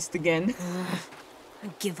 I missed again. I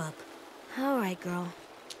give up. Alright, girl.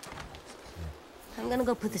 I'm gonna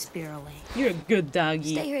go put the spear away. You're a good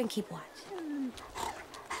doggy. Stay here and keep watch.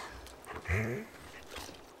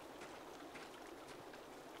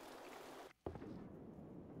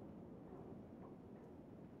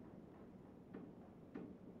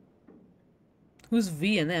 Who's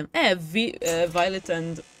V and M? Violet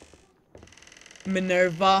and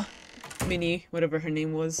Minerva. Minnie, whatever her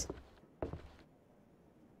name was.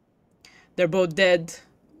 They're both dead.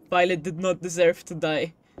 Violet did not deserve to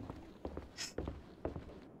die.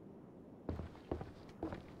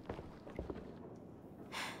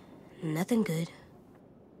 Nothing good.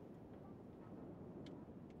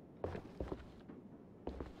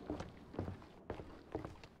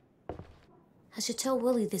 I should tell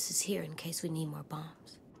Willie this is here in case we need more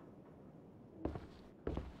bombs.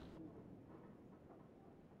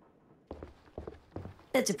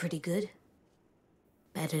 That's a pretty good.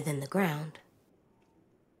 Better than the ground.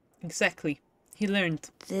 Exactly. He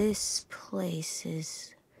learned. This place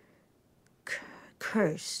is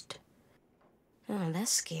cursed. Oh,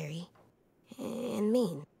 that's scary. And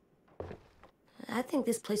mean. I think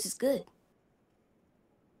this place is good.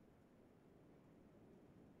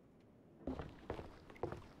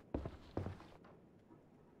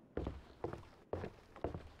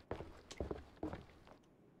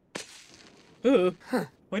 Ooh. Huh.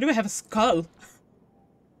 Why do I have a skull?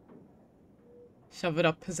 Shove it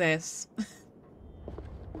up his ass.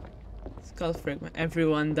 Skull fragment.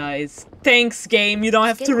 Everyone dies. Thanks, game. You don't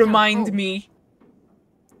have to remind me.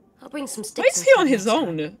 I'll bring some sticks. Why is he on his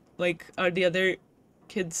own? Like, are the other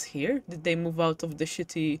kids here? Did they move out of the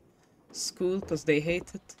shitty school because they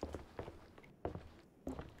hate it?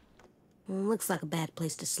 Looks like a bad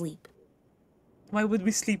place to sleep. Why would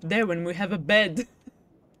we sleep there when we have a bed?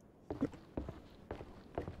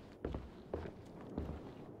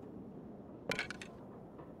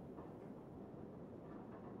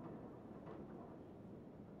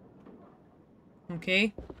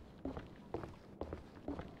 Okay.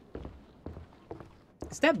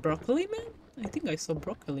 Is that Broccoli Man? I think I saw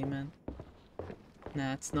Broccoli Man.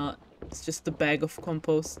 Nah, it's not. It's just a bag of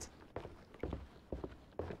compost.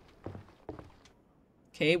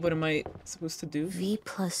 Okay, what am I supposed to do? V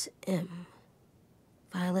plus M.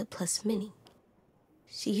 Violet plus Minnie.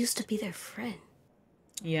 She used to be their friend.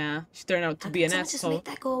 Yeah, she turned out to How be can an someone just asshole. make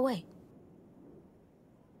that go away?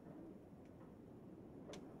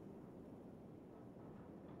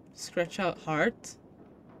 Scratch out heart.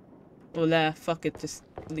 Oh, la, fuck it, just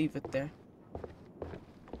leave it there.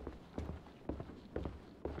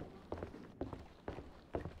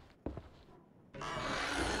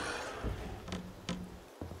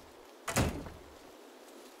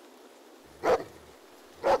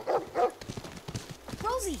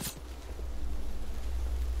 Rosie!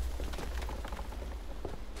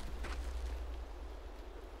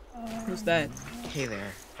 Who's that? Hey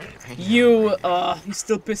there. I know, You, I know. you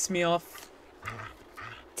still piss me off.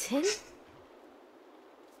 Tim?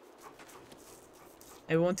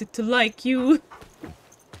 I wanted to like you.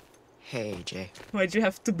 Hey, AJ. Why'd you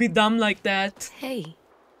have to be dumb like that? Hey.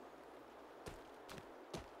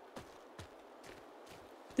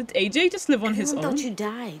 Did AJ just live on his Everyone own? thought you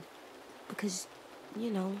died. Because,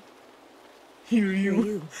 you know, You're you're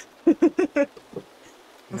you. you.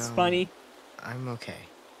 That's No, funny. I'm okay.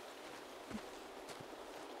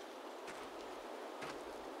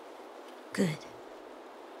 Good.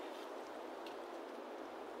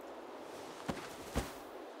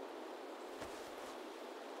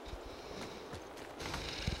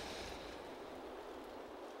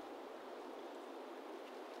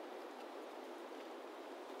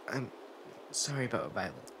 I'm sorry about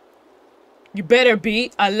Violet. You better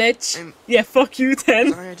be. I'll let you. I'm Yeah, fuck you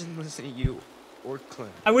then. sorry I didn't listen to you or Clem.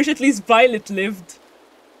 I wish at least Violet lived.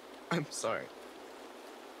 I'm sorry.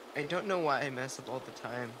 I don't know why I mess up all the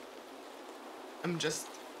time. I'm just...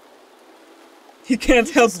 You can't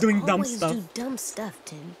You help just doing dumb always stuff. do dumb stuff,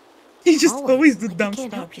 Tim. You just always do like dumb you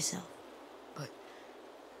can't stuff. help yourself. But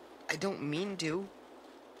I don't mean to.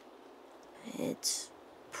 It's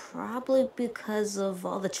probably because of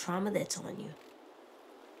all the trauma that's on you.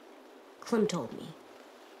 Clem told me.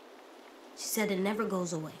 She said it never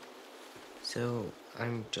goes away. So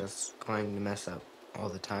I'm just going to mess up all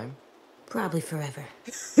the time? Probably forever.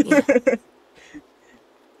 Yeah.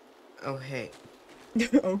 Oh, hey.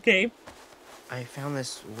 Okay. I found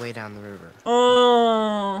this way down the river.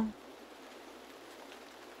 Oh.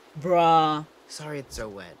 Bruh. Sorry it's so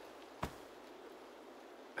wet.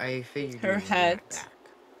 I figured Her you'd want hat. it back.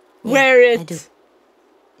 Yeah, Wear it. I do.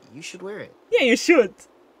 You should wear it. Yeah, you should.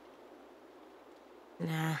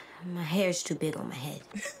 Nah, my hair's too big on my head.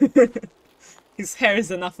 His hair is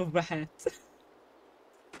enough of a hat.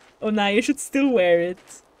 Oh, nah, you should still wear it.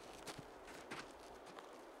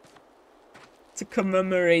 To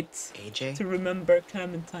commemorate. AJ? To remember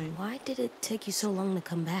Clementine. Why did it take you so long to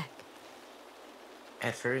come back?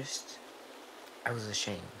 At first, I was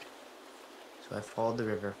ashamed. So I followed the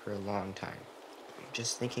river for a long time.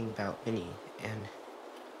 Just thinking about Minnie and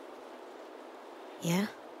Yeah?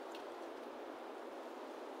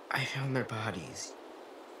 I found their bodies.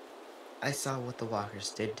 I saw what the walkers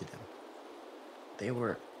did to them. They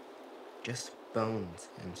were just bones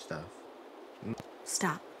and stuff.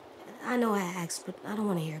 Stop. I know I asked, but I don't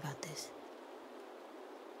want to hear about this.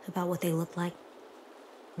 About what they look like.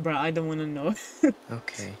 Bruh, I don't wanna know.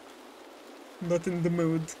 Okay. Not in the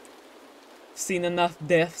mood. Seen enough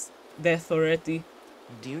death already.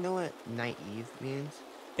 Do you know what naive means?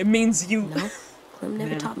 It means you. No? Clem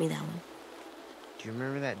never Yeah. taught me that one. Do you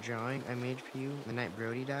remember that drawing I made for you the night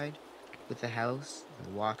Brody died? With the house, and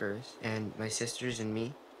the walkers, and my sisters and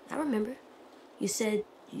me? I remember. You said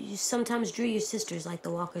you sometimes drew your sisters like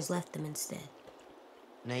the walkers left them instead.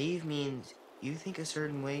 Naive means you think a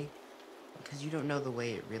certain way because you don't know the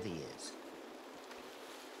way it really is.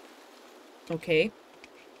 Okay.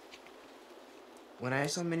 When I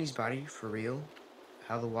saw Minnie's body for real,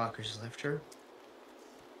 how the walkers left her,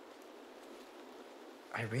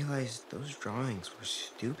 I realized those drawings were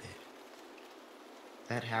stupid.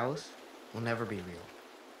 That house will never be real.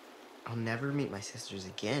 I'll never meet my sisters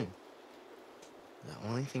again. The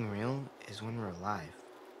only thing real is when we're alive.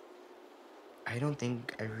 I don't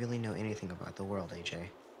think I really know anything about the world, AJ.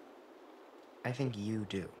 I think you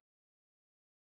do.